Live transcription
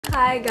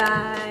Hi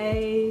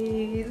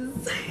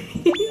guys.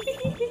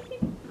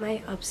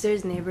 My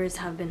upstairs neighbors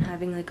have been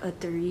having like a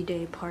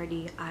 3-day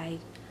party. I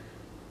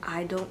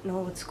don't know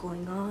what's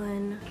going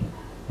on.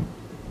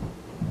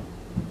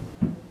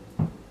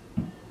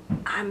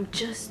 I'm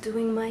just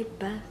doing my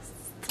best.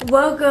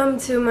 Welcome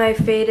to my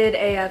Faded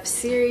AF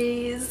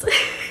series.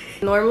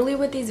 Normally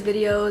with these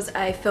videos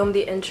I film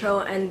the intro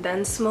and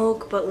then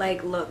smoke, but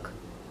like look,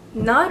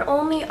 not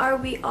only are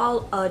we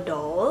all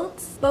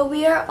adults, but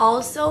we are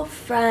also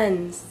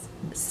friends.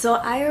 So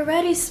I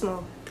already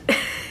smoked.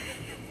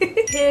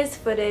 Here's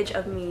footage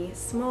of me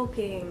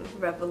smoking.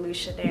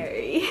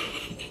 Revolutionary.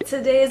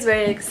 Today is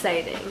very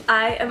exciting.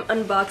 I am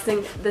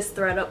unboxing this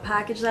thredUP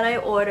package that I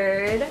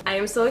ordered. I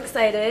am so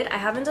excited. I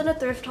haven't done a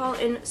thrift haul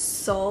in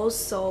so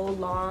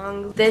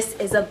long. This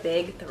is a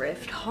big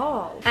thrift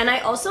haul. And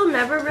I also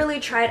never really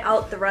tried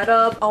out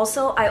thredUP.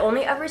 Also, I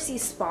only ever see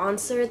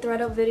sponsored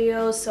thredUP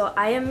videos, so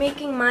I am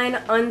making mine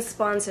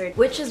unsponsored,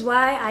 which is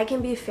why I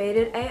can be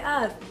faded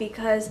AF,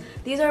 because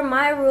these are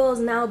my rules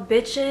now,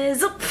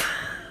 bitches.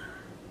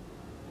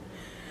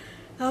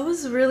 That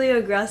was really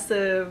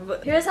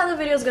aggressive. Here's how the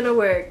video is gonna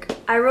work.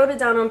 I wrote it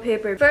down on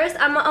paper. First,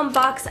 I'm gonna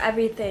unbox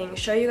everything,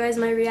 show you guys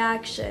my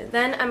reaction.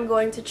 Then I'm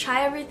going to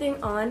try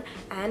everything on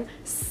and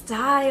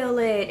style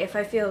it if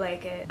I feel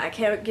like it. I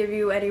can't give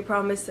you any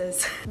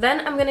promises.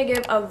 Then I'm gonna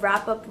give a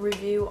wrap-up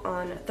review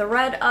on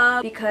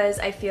thredUP because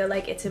I feel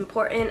like it's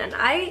important and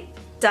I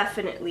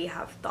definitely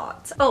have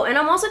thoughts. Oh, and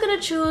I'm also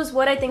gonna choose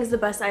what I think is the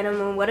best item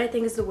and what I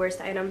think is the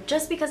worst item,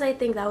 just because I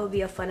think that would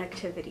be a fun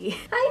activity.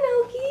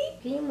 Hi,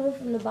 Noki! Can you move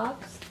from the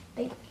box?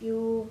 Thank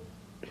you.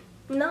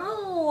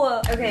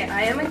 No! Okay,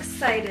 I am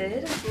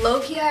excited.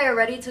 Low-key, I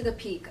already took a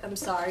peek. I'm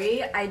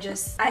sorry. I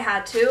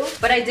had to,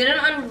 but I didn't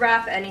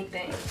unwrap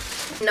anything.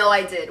 No,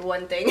 I did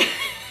one thing.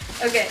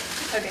 Okay.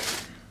 Okay.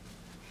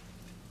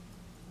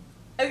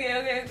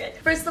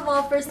 First of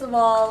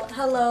all,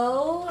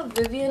 hello,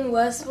 Vivian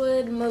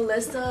Westwood,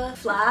 Melissa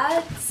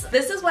Flats.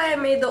 This is why I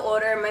made the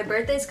order. My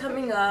birthday's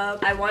coming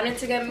up. I wanted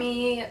to get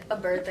me a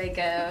birthday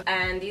gift,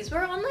 and these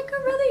were on like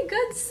a really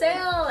good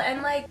sale,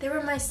 and like they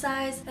were my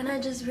size, and I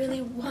just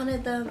really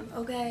wanted them,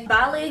 okay?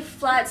 Ballet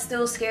flat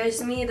still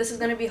scares me. This is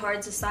gonna be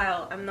hard to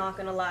style, I'm not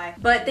gonna lie.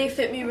 But they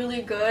fit me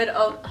really good.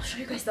 I'll show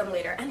you guys them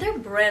later. And they're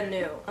brand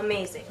new.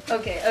 Amazing.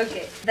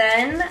 Okay.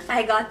 Then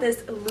I got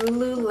this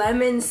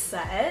Lululemon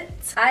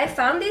set. I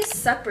found these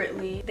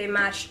separately. They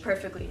matched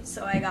perfectly,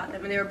 so I got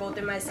them and they were both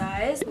in my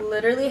size.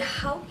 Literally,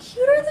 how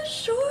cute are the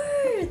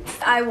shorts?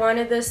 I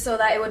wanted this so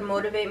that it would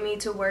motivate me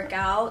to work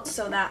out,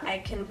 so that I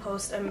can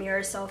post a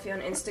mirror selfie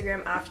on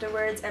Instagram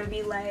afterwards and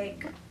be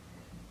like,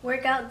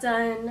 workout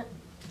done.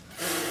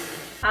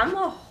 I'm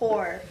a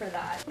whore for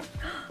that.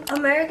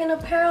 American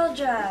Apparel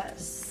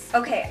dress.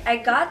 Okay, I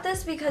got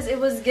this because it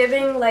was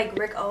giving like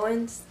Rick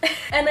Owens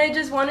and I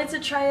just wanted to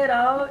try it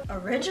out.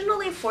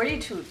 Originally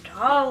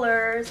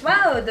 $42.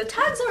 Wow, the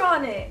tags are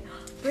on it.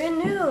 Brand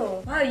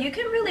new. Wow, you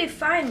can really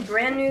find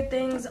brand new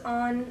things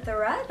on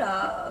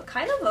thredUP.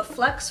 Kind of a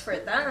flex for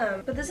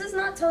them. But this is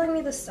not telling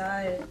me the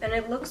size and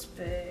it looks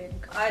big.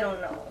 I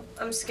don't know.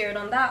 I'm scared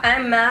on that.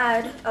 I'm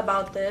mad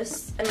about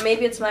this and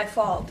maybe it's my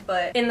fault,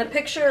 but in the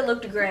picture it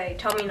looked gray.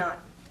 Tell me not.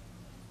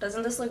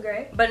 Doesn't this look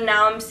gray? But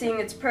now I'm seeing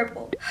it's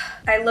purple.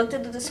 I looked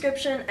at the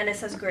description and it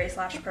says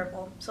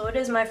gray/purple. So it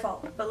is my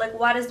fault. But like,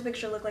 why does the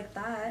picture look like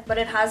that? But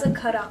it has a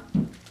cutout.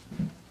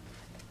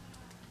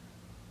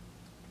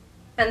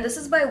 And this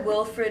is by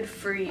Wilfred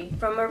Free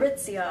from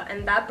Aritzia,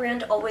 and that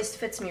brand always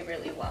fits me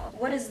really well.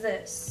 What is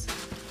this?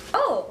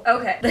 Oh,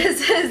 okay.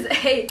 This is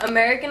a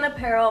American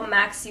Apparel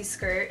maxi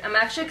skirt. I'm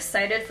actually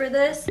excited for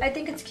this. I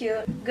think it's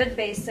cute. Good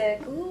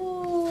basic.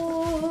 Ooh.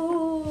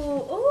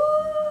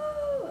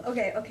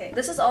 Okay.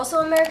 This is also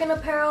American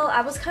Apparel.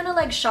 I was kind of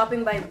like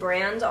shopping by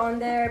brand on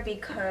there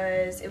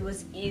because it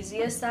was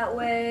easiest that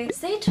way.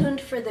 Stay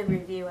tuned for the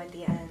review at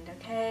the end,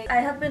 okay? I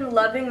have been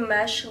loving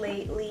mesh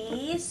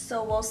lately,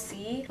 so we'll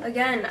see.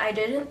 Again, I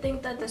didn't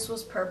think that this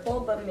was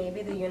purple, but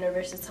maybe the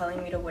universe is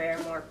telling me to wear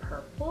more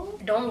purple.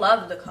 I don't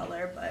love the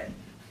color, but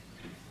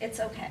it's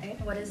okay.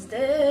 What is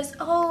this?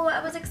 Oh,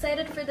 I was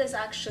excited for this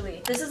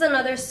actually. This is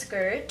another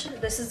skirt.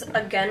 This is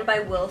again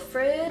by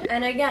Wilfred.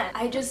 And again,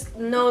 I just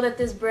know that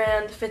this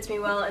brand fits me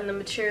well and the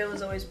material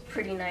is always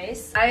pretty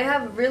nice. I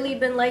have really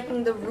been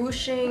liking the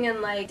ruching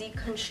and like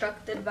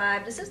deconstructed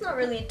vibe. This is not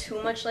really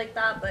too much like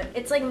that, but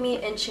it's like me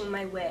inching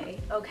my way,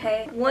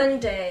 okay? One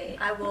day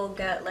I will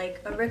get like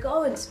a Rick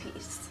Owens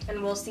piece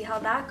and we'll see how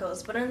that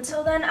goes. But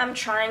until then, I'm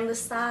trying the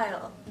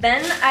style.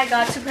 Then I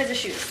got 2 pairs of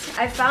shoes.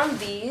 I found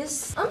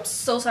these. I'm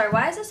so sorry,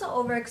 why is this so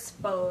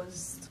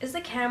overexposed? Is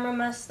the camera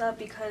messed up?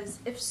 Because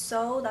if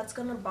so, that's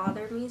gonna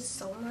bother me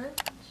so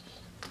much.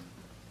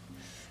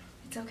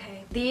 It's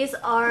okay. These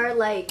are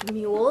like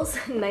mules,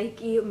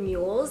 Nike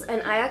mules,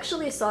 and I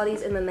actually saw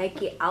these in the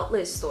Nike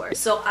outlet store.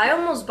 So I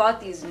almost bought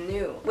these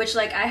new, which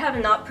like I have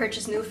not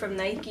purchased new from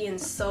Nike in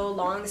so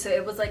long, so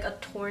it was like a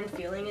torn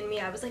feeling in me.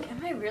 I was like,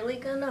 am I really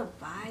gonna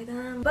buy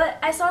them? But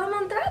I saw them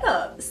on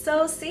thredUP.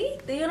 So see,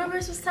 the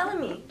universe was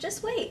telling me,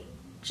 just wait.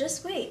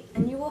 just wait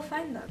and you will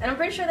find them. And I'm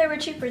pretty sure they were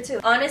cheaper too.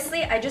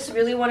 Honestly, I just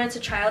really wanted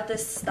to try out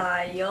this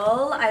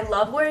style. I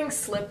love wearing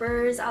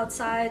slippers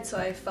outside, so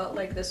I felt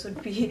like this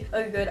would be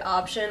a good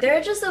option.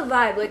 They're just a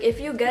vibe. Like if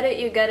you get it,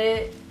 you get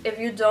it. If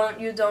you don't,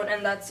 you don't,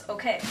 and that's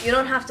okay. You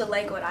don't have to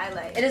like what I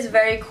like. It is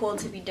very cool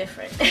to be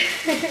different.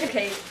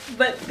 Okay,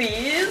 but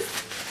these,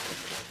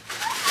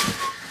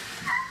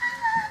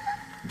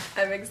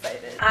 I'm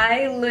excited.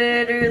 I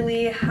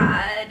literally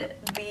had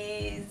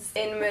these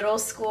in middle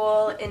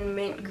school in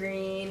mint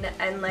green,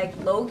 and like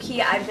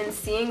low-key I've been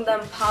seeing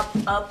them pop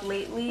up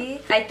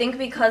lately. I think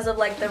because of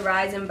like the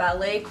rise in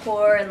ballet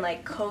core and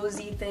like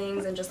cozy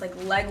things and just like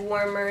leg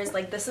warmers.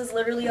 Like this is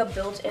literally a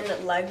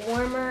built-in leg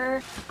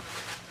warmer.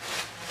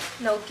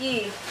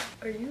 Noki,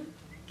 are you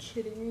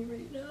kidding me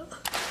right now?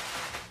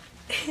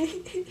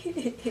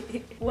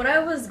 What I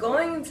was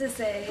going to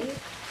say,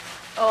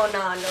 oh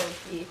nah,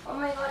 Noki. Oh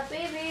my god,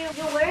 baby,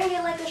 you're wearing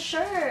it like a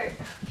shirt.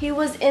 He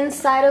was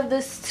inside of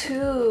this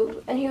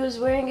tube and he was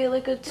wearing it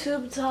like a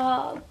tube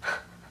top.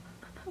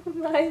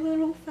 My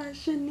little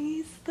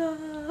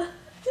fashionista.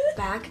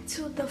 Back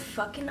to the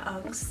fucking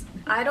Uggs.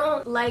 I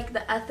don't like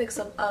the ethics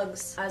of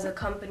Uggs as a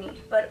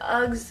company, but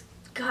Uggs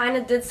kind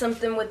of did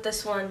something with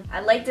this one.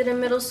 I liked it in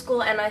middle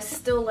school and I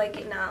still like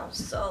it now,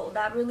 so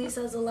that really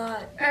says a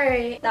lot.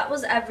 Alright, that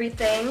was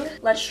everything.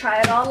 Let's try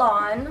it all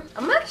on.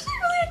 I'm actually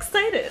really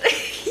excited.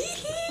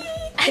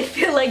 I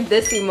feel like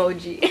this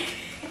emoji.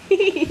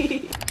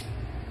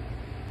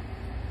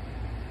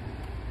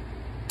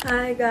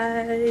 Hi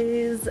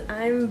guys,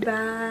 I'm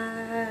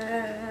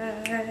back.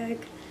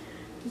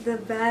 The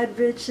bad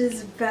bitch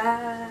is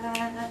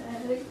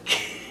back.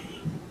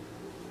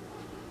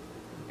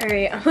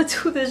 Alright, I'm gonna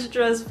do this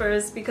dress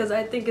first because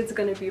I think it's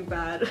gonna be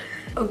bad.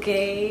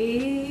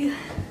 Okay.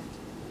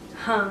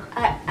 Huh.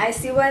 I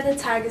see why the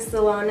tag is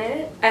still on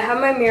it. I have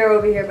my mirror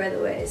over here, by the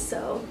way,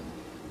 so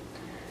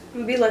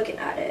I'm gonna be looking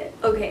at it.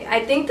 Okay,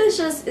 I think this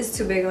just is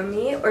too big on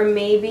me, or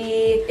maybe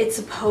it's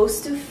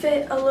supposed to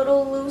fit a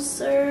little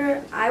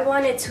looser. I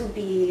want it to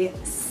be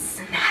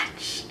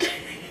snatched.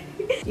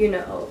 You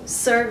know,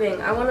 serving.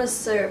 I want to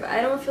serve.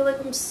 I don't feel like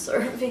I'm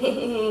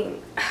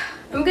serving.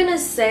 I'm gonna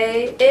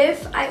say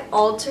if I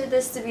alter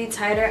this to be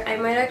tighter, I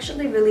might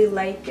actually really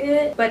like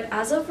it, but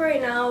as of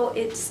right now,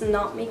 it's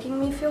not making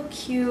me feel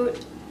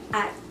cute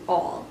at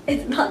all.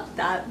 It's not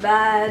that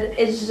bad.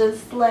 It's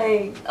just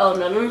like, oh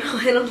no,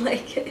 I don't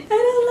like it. I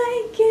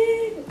don't like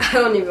it. I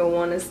don't even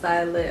want to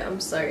style it. I'm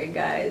sorry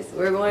guys.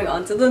 We're going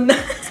on to the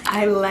next.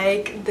 I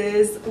like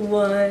this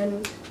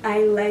one.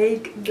 I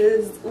like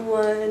this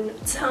one.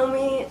 Tell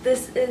me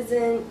this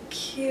isn't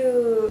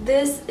cute.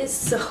 This is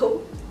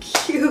so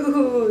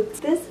cute.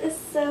 This is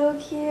so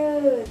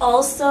cute.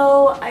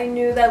 Also, I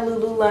knew that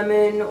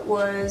Lululemon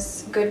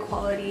was good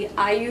quality.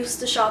 I used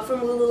to shop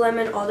from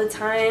Lululemon all the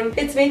time.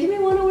 It's making me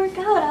want to work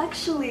out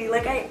actually.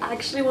 Like I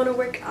actually want to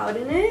work out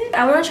in it.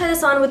 I want to try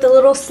this on with the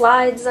little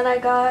slides that I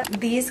got.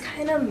 These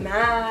kind of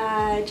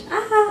match.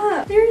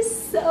 Ah, they're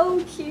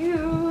so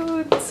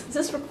cute. Is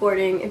this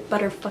recording? It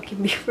better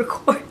fucking be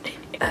recording.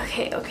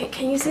 Okay,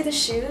 can you see the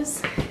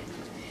shoes?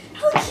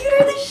 How cute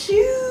are the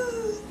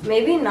shoes?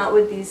 Maybe not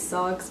with these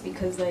socks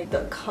because like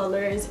the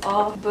color is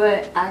off,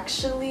 but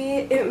actually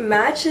it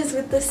matches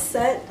with the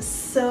set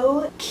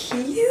so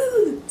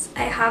cute.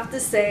 I have to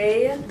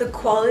say the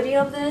quality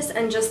of this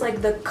and just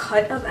like the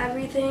cut of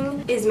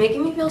everything is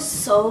making me feel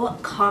so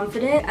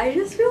confident. I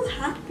just feel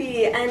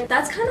happy, and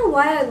that's kind of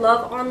why I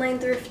love online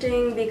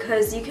thrifting,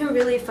 because you can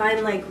really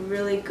find like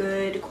really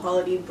good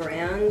quality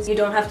brands. You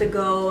don't have to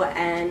go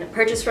and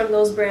purchase from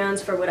those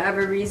brands for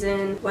whatever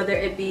reason, whether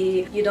it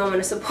be you don't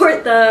want to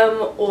support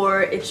them,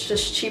 or it's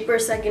just cheaper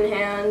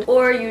secondhand,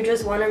 or you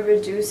just want to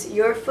reduce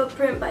your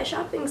footprint by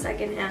shopping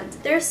secondhand.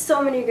 There's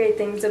so many great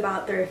things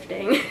about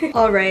thrifting.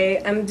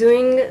 Alright, I'm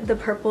doing the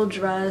purple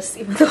dress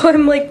even though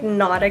I'm like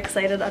not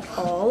excited at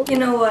all. You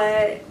know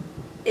what?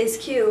 It's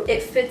cute.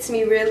 It fits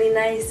me really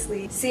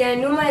nicely. See, I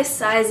knew my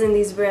size in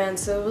these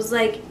brands, so it was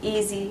like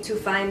easy to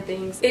find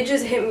things. It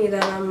just hit me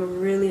that I'm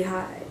really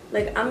high.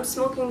 Like, I'm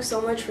smoking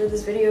so much for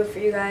this video for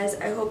you guys.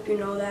 I hope you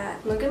know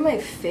that. Look at my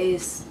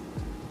face.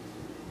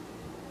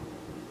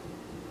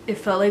 It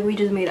felt like we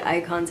just made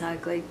eye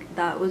contact. Like,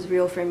 that was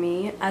real for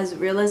me. As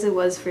real as it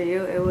was for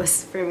you, it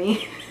was for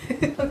me.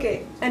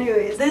 Okay,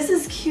 anyways, this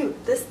is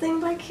cute. This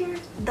thing back here,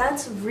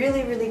 that's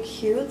really, really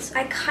cute.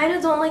 I kind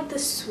of don't like the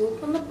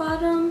swoop on the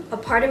bottom. A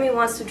part of me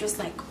wants to just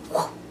like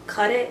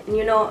cut it, and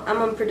you know, I'm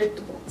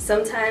unpredictable.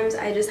 Sometimes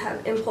I just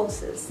have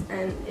impulses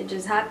and it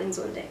just happens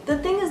one day. The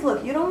thing is,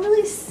 look, you don't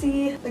really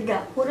see the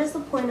gap. What is the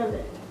point of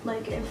it?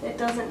 Like, if it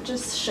doesn't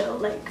just show,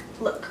 like,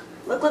 look,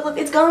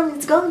 it's gone,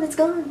 it's gone, it's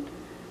gone.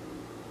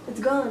 It's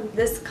gone.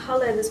 This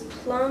color, this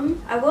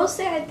plum, I will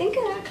say I think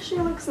it actually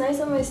looks nice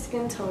on my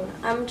skin tone.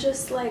 I'm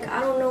just like,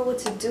 I don't know what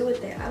to do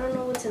with it. I don't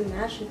know what to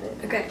match with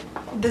it. Okay,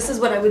 this is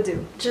what I would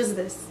do. Just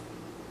this.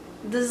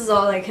 This is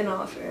all I can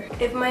offer.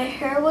 If my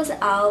hair was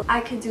out,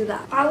 I could do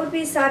that. I would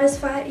be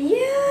satisfied.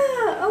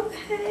 Yeah,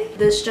 okay.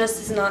 This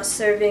just is not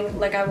serving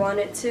like I want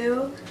it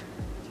to.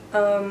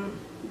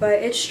 but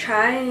it's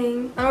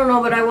trying. I don't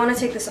know, but I want to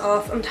take this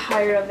off. I'm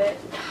tired of it.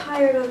 I'm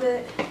tired of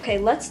it. Okay,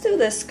 let's do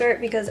this skirt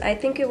because I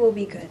think it will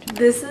be good.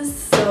 This is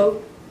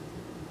so...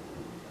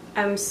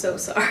 I'm so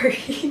sorry.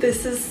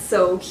 This is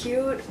so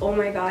cute. Oh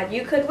my god.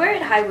 You could wear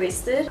it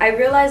high-waisted. I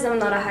realize I'm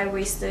not a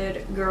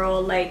high-waisted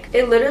girl. Like,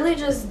 it literally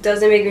just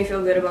doesn't make me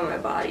feel good about my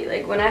body.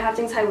 Like, when I have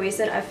things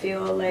high-waisted, I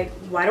feel like,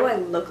 why do I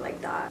look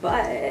like that?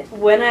 But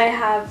when I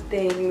have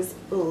things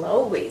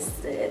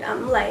low-waisted,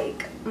 I'm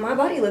like, my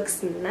body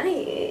looks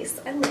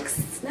nice. I look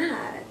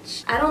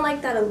snatched. I don't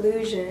like that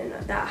illusion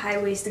that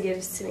high-waist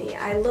gives to me.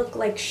 I look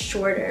like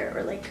shorter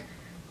or like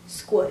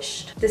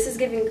squished. This is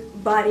giving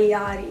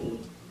body-yaddy.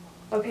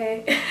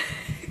 Okay.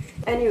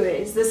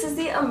 Anyways, this is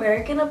the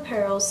American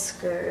Apparel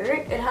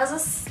skirt. It has a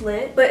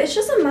slit, but it's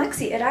just a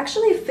maxi. It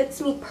actually fits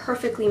me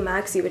perfectly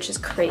maxi, which is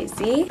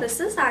crazy.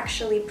 This is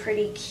actually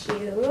pretty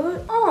cute.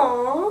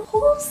 Aww,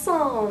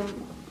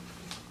 wholesome.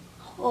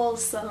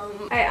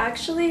 Wholesome. I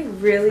actually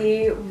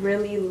really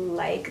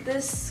like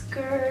this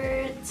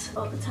skirt.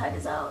 Oh, the tag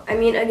is out. I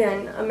mean,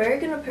 again,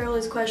 American Apparel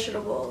is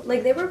questionable.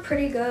 Like, they were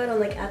pretty good on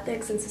like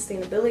ethics and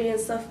sustainability and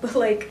stuff, but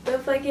like the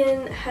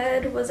fucking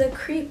head was a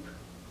creep.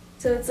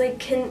 So it's like,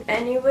 can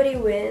anybody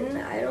win?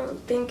 I don't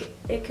think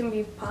it can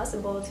be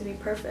possible to be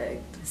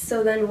perfect.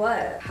 So then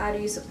what? How do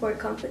you support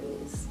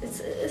companies?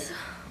 It's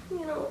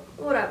you know,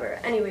 whatever.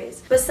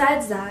 Anyways,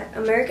 besides that,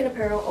 American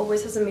Apparel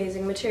always has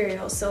amazing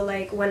material. So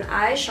like when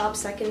I shop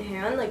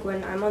secondhand, like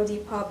when I'm on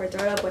Depop or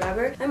thrift,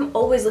 whatever, I'm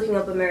always looking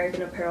up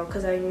American Apparel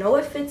because I know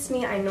it fits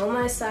me, I know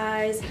my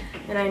size,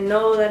 and I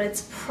know that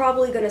it's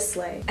probably gonna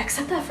slay.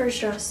 Except that first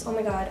dress. Oh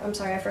my god, I'm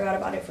sorry, I forgot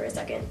about it for a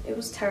second. It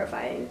was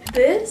terrifying.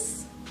 This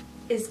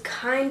is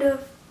kind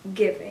of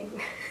giving.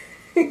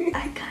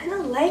 I kind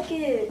of like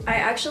it. I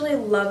actually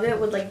love it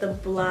with like the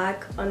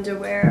black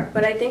underwear,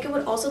 but I think it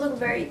would also look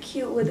very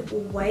cute with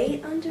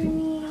white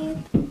underneath.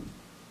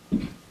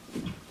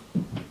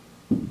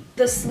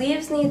 The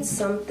sleeves need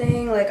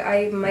something. Like,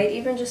 I might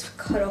even just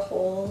cut a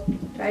hole.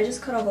 Did I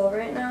just cut a hole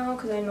right now?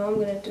 Because I know I'm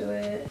gonna do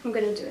it. I'm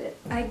gonna do it.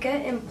 I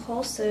get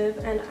impulsive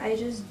and I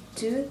just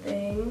do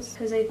things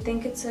because I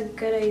think it's a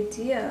good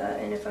idea,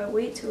 and if I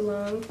wait too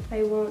long,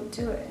 I won't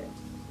do it.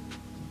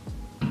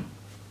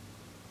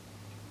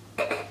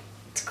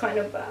 Kind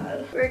of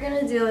bad. We're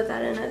gonna deal with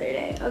that another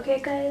day,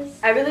 okay guys?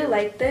 I really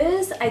like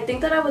this. I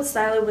think that I would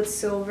style it with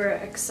silver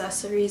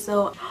accessories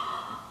though.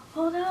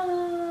 Hold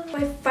up.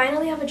 I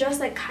finally have a dress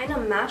that kind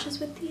of matches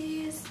with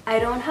these. I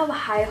don't have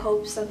high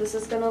hopes that this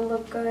is gonna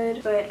look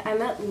good, but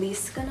I'm at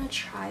least gonna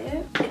try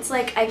it. It's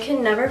like I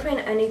can never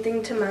find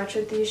anything to match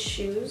with these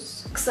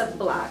shoes except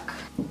black.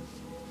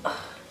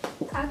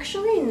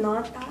 Actually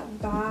not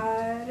that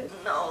bad.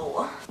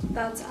 No,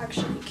 that's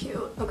actually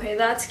cute. Okay,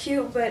 that's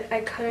cute, but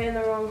I cut it in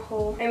the wrong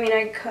hole. I mean,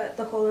 I cut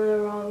the hole in the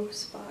wrong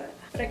spot.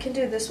 But I can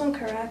do this one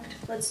correct.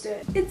 Let's do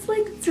it. It's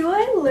like, do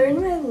I learn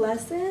my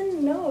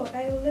lesson? No,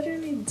 I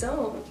literally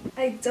don't.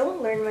 I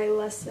don't learn my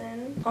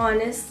lesson.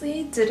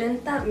 Honestly,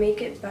 didn't that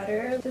make it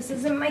better? This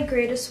isn't my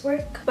greatest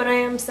work, but I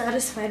am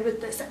satisfied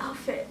with this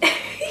outfit.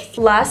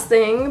 Last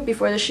thing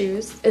before the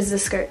shoes is the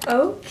skirt.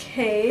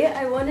 Okay,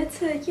 I wanted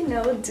to, you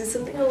know, do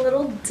something a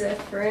little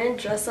different,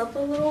 dress up a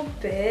little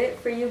bit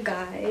for you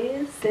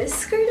guys. This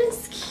skirt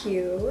is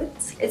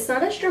cute. It's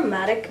not as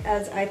dramatic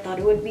as I thought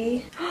it would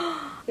be.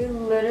 I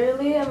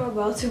literally am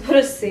about to put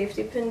a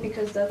safety pin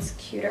because that's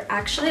cuter.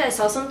 Actually, I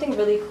saw something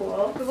really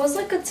cool. It was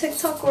like a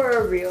TikTok or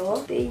a reel.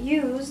 They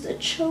used a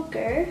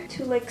choker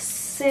to like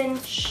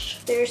cinch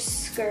their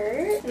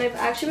skirt, and I've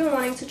actually been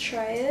wanting to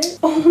try it.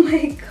 Oh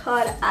my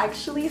god,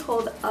 actually,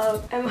 hold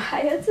up. Am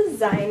I a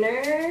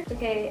designer?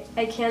 Okay,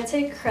 I can't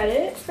take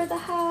credit for the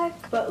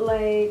hack, but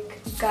like,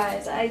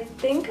 guys, I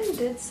think I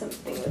did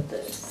something with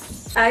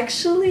this.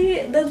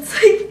 Actually,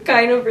 that's like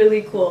kind of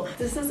really cool.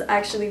 This is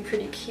actually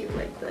pretty cute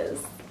like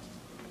this.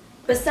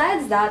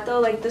 Besides that though,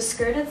 like the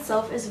skirt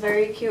itself is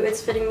very cute.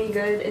 It's fitting me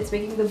good. It's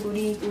making the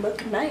booty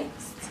look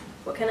nice.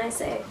 What can I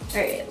say?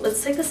 Alright,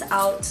 let's take this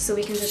out so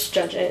we can just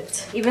judge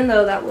it. Even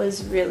though that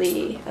was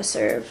really a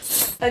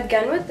serve.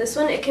 Again, with this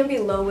one, it can be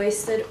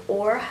low-waisted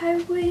or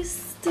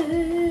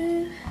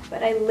high-waisted.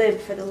 But I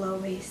live for the low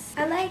waist.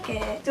 I like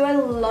it. Do I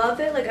love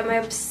it? Like, am I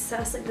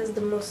obsessed? Like, this is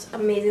the most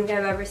amazing thing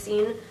I've ever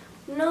seen?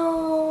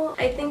 No,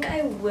 I think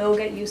I will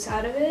get use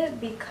out of it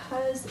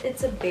because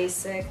it's a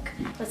basic.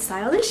 Let's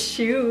style the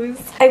shoes.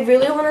 I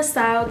really want to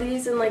style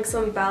these in like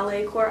some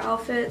ballet core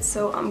outfit,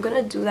 so I'm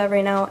gonna do that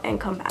right now and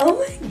come back.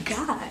 Oh my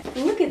god,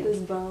 look at this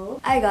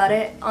bow. I got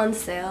it on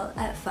sale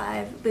at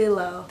 $5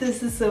 below.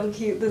 This is so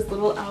cute, this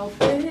little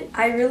outfit.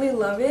 I really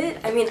love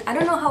it. I mean, I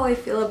don't know how I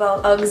feel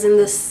about Uggs in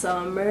the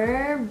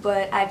summer,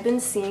 but I've been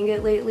seeing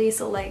it lately,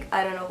 so like,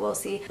 I don't know, we'll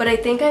see. But I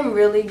think I'm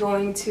really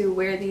going to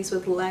wear these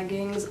with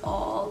leggings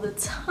all the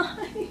time.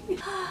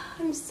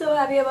 I'm so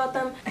happy about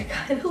them. I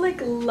kind of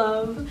like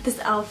love this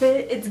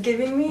outfit. It's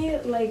giving me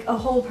like a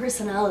whole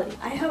personality.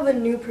 I have a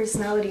new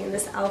personality in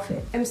this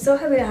outfit. I'm so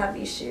happy to have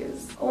these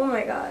shoes. Oh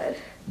my god.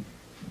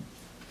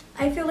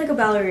 I feel like a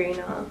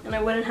ballerina and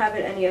I wouldn't have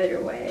it any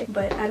other way.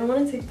 But I don't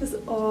want to take this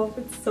off.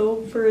 It's so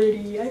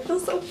pretty. I feel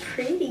so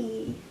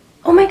pretty.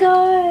 Oh my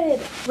god!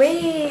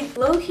 Wait,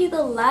 low-key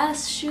the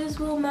last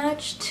shoes will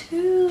match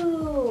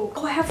too.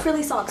 Oh, I have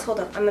frilly socks. Hold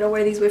up. I'm gonna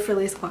wear these with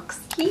frilly socks.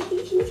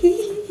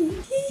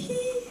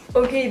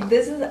 Okay,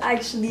 this is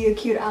actually a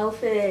cute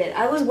outfit.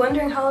 I was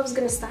wondering how I was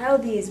gonna style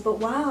these, but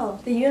wow.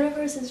 The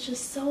universe is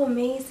just so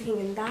amazing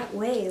in that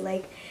way.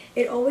 Like,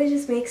 it always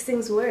just makes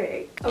things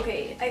work.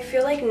 Okay, I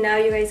feel like now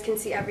you guys can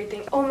see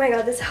everything. Oh my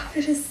god, this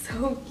outfit is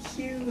so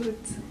cute.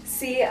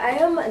 See, I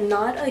am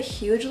not a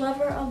huge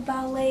lover of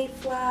ballet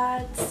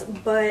flats,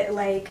 but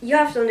like, you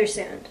have to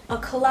understand, a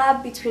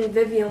collab between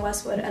Vivienne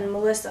Westwood and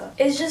Melissa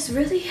is just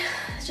really,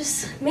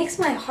 just makes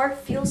my heart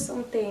feel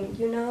something,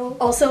 you know?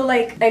 Also,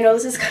 like, I know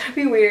this is gonna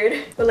be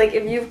weird, but like,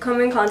 if you've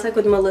come in contact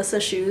with Melissa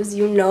shoes,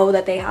 you know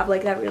that they have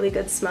like that really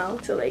good smell.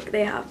 So like,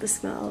 they have the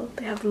smell,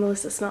 they have the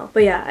Melissa smell.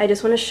 But yeah, I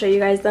just want to show you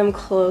guys them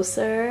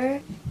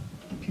closer.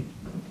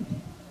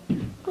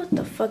 What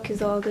the fuck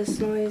is all this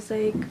noise?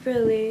 Like,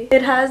 really?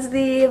 It has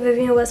the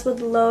Vivienne Westwood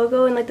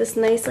logo and like this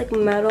nice like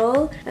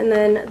metal, and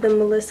then the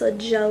Melissa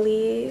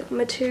jelly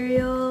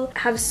material. I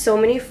have so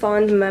many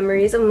fond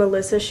memories of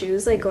Melissa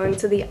shoes, like going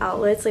to the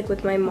outlets like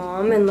with my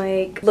mom and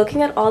like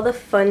looking at all the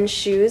fun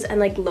shoes,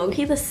 and like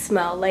low-key the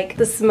smell. Like,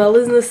 the smell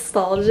is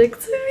nostalgic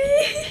to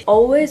me.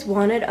 Always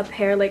wanted a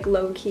pair like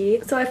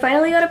low-key. So I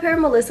finally got a pair of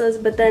Melissa's,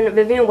 but then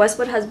Vivienne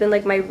Westwood has been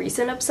like my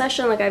recent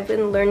obsession. Like, I've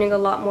been learning a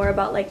lot more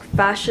about like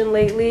fashion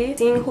lately,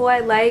 seeing who I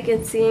like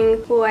and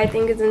seeing who I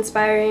think is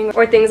inspiring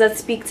or things that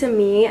speak to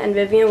me, and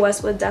Vivienne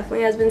Westwood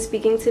definitely has been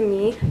speaking to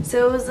me.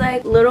 So it was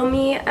like little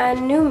me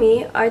and new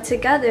me are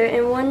together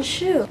in one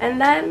shoe,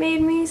 and that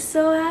made me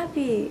so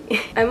happy.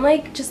 I'm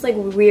like just like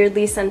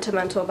weirdly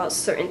sentimental about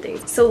certain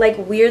things, so like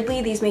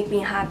weirdly these make me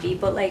happy,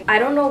 but like I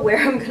don't know where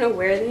I'm gonna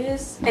wear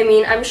these. I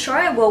mean, I'm sure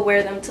I will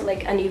wear them to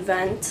like an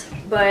event,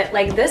 but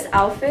like this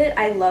outfit,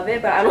 I love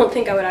it, but I don't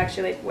think I would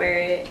actually like wear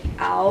it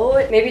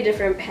out. Maybe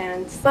different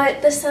pants,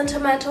 but the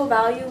sentimental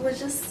value was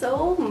just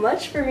so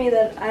much for me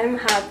that I'm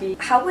happy.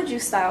 How would you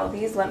style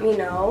these? Let me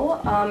know.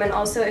 And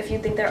also, if you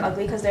think they're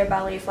ugly because they're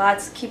ballet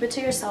flats, keep it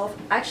to yourself.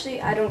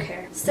 Actually, I don't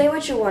care. Say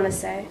what you want to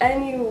say.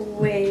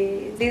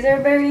 Anyway, these are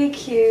very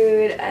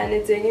cute and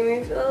it's making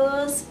me feel a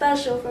little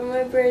special for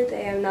my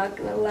birthday, I'm not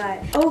gonna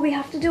lie. Oh, we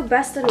have to do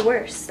best and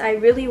worst. I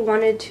really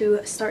wanted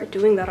to start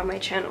doing that on my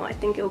channel. I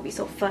think it would be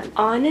so fun.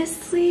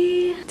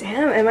 Honestly,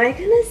 damn, am I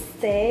gonna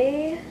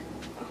say?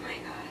 Oh my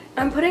god.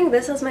 I'm putting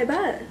this as my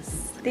best.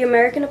 The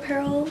American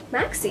Apparel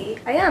maxi.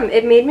 I am.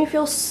 It made me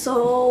feel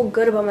so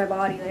good about my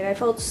body. Like, I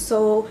felt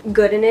so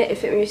good in it. It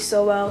fit me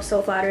so well,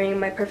 so flattering,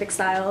 my perfect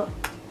style.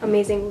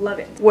 Amazing, love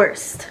it.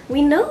 Worst.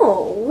 We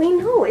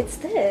know, it's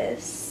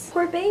this.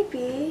 Poor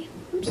baby.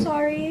 I'm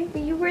sorry,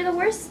 but you were the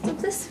worst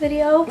of this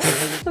video.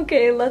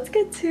 Okay, let's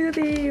get to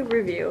the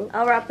review.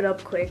 I'll wrap it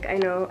up quick. I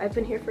know, I've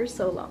been here for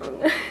so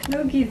long.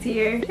 Nogi's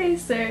here. Hey,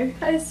 sir.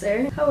 Hi,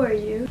 sir. How are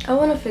you? I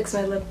want to fix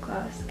my lip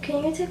gloss.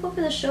 Can you take over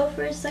the show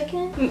for a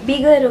second?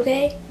 Be good,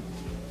 okay?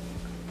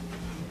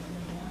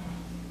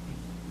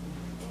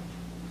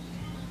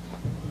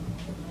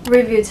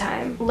 Review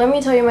time. Let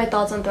me tell you my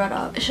thoughts on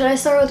thredUP. Should I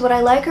start with what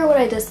I like or what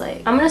I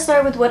dislike? I'm gonna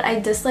start with what I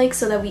dislike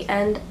so that we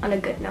end on a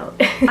good note.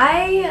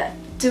 I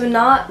do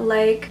not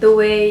like the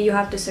way you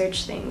have to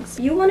search things.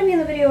 You want to be in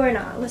the video or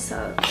not? What's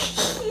up?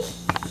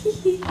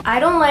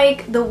 I don't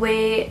like the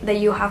way that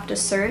you have to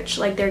search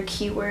like their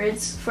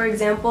keywords. For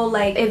example,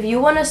 like if you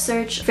want to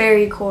search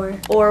fairy core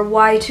or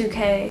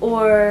Y2K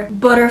or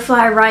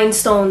butterfly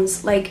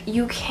rhinestones, like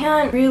you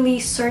can't really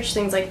search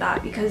things like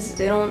that because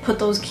they don't put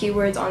those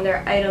keywords on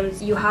their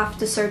items. You have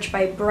to search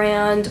by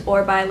brand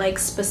or by like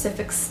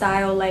specific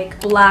style, like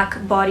black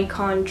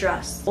bodycon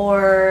dress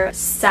or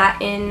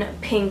satin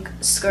pink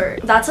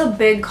skirt. That's a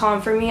big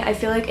con for me. I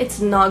feel like it's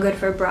not good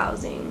for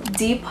browsing.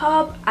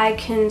 Depop, I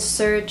can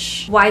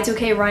search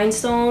Y2K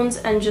rhinestones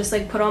and just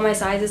like put all my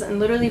sizes and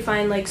literally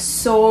find like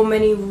so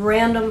many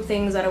random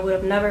things that I would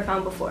have never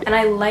found before. And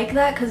I like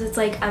that because it's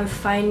like I'm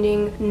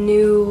finding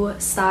new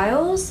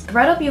styles.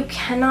 thredUP, you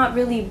cannot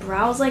really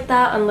browse like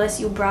that unless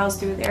you browse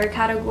through their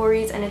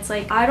categories, and it's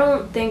like I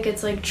don't think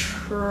it's like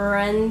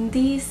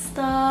trendy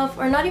stuff,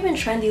 or not even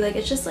trendy, like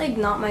it's just like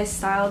not my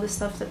style, the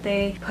stuff that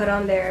they put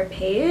on their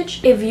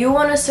page. If you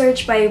want to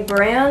search by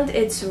brand,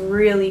 it's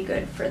really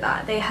good for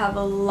that. They have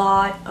a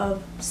lot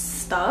of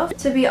stuff.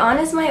 To be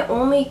honest, my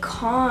only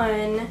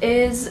con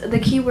is the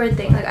keyword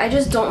thing. Like I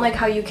just don't like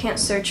how you can't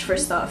search for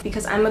stuff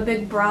because I'm a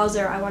big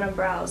browser. I want to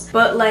browse.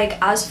 But like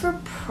as for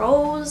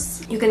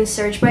pros, you can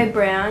search by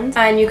brand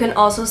and you can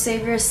also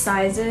save your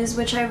sizes,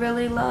 which I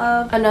really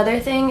love. Another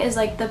thing is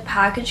like the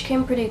package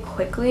came pretty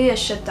quickly. It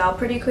shipped out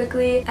pretty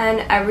quickly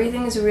and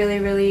everything is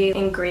really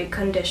in great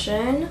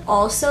condition.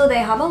 Also, they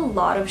have a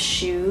lot of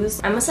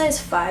shoes. I'm a size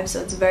 5,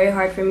 so it's very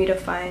hard for me to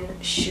find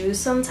shoes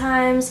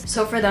sometimes.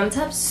 So for them to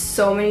have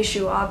so many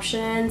shoe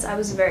options, I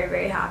was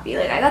very happy.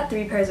 Like I got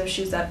 3 pairs of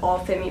shoes that all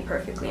fit me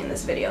perfectly in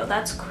this video.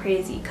 That's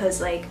crazy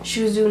because like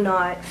shoes do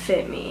not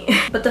fit me.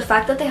 But the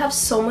fact that they have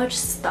so much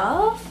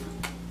stuff,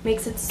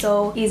 makes it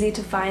so easy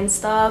to find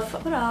stuff.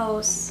 What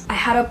else? I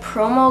had a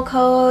promo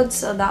code,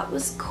 so that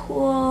was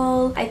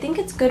cool. I think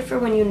it's good for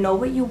when you know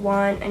what you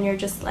want and you're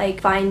just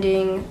like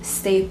finding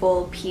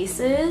staple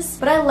pieces.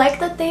 But I like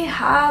that they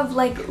have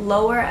like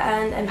lower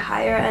end and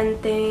higher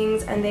end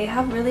things, and they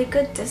have really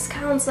good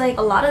discounts. Like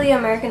a lot of the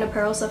American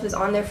Apparel stuff is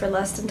on there for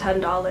less than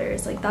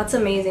 $10. Like that's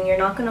amazing. You're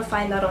not gonna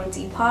find that on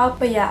Depop.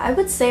 But yeah, I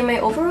would say my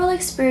overall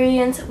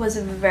experience was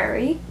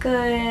very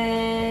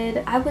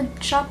good. I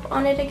would shop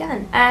on it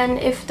again. And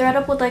if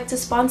thredUP would like to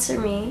sponsor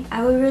me,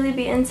 I would really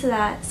be into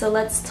that. So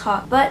let's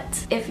talk.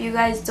 But if you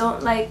guys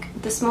don't like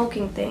the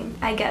smoking thing,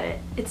 I get it.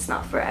 It's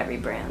not for every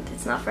brand.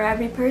 It's not for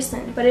every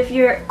person. But if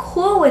you're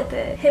cool with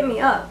it, hit me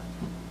up.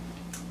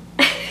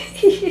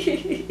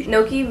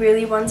 Noki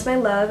really wants my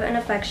love and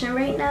affection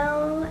right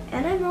now,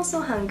 and I'm also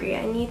hungry.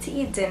 I need to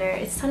eat dinner.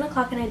 It's 10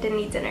 o'clock and I didn't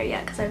eat dinner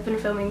yet because I've been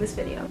filming this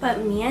video.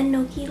 But me and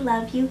Noki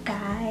love you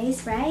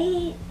guys,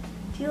 right?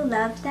 Do you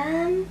love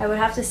them? I would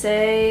have to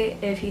say,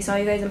 if he saw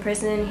you guys in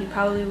person, he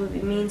probably would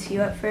be mean to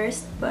you at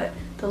first, but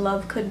the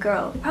love could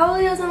grow. He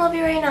probably doesn't love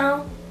you right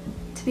now,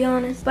 to be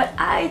honest, but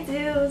I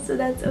do, so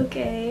that's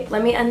okay.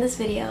 Let me end this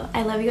video.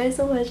 I love you guys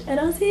so much, and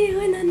I'll see you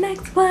in the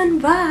next one.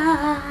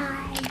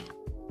 Bye!